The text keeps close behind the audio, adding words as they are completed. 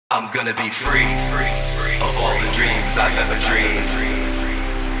I'm gonna be free of all the dreams I've ever dreamed.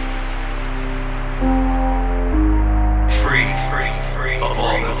 Free of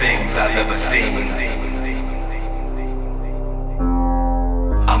all the things I've ever seen.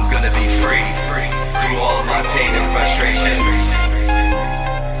 I'm gonna be free through all of my pain and frustrations,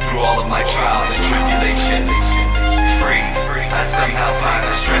 through all of my trials and tribulations. Free, I somehow find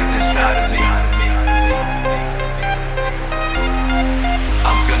the strength inside of me.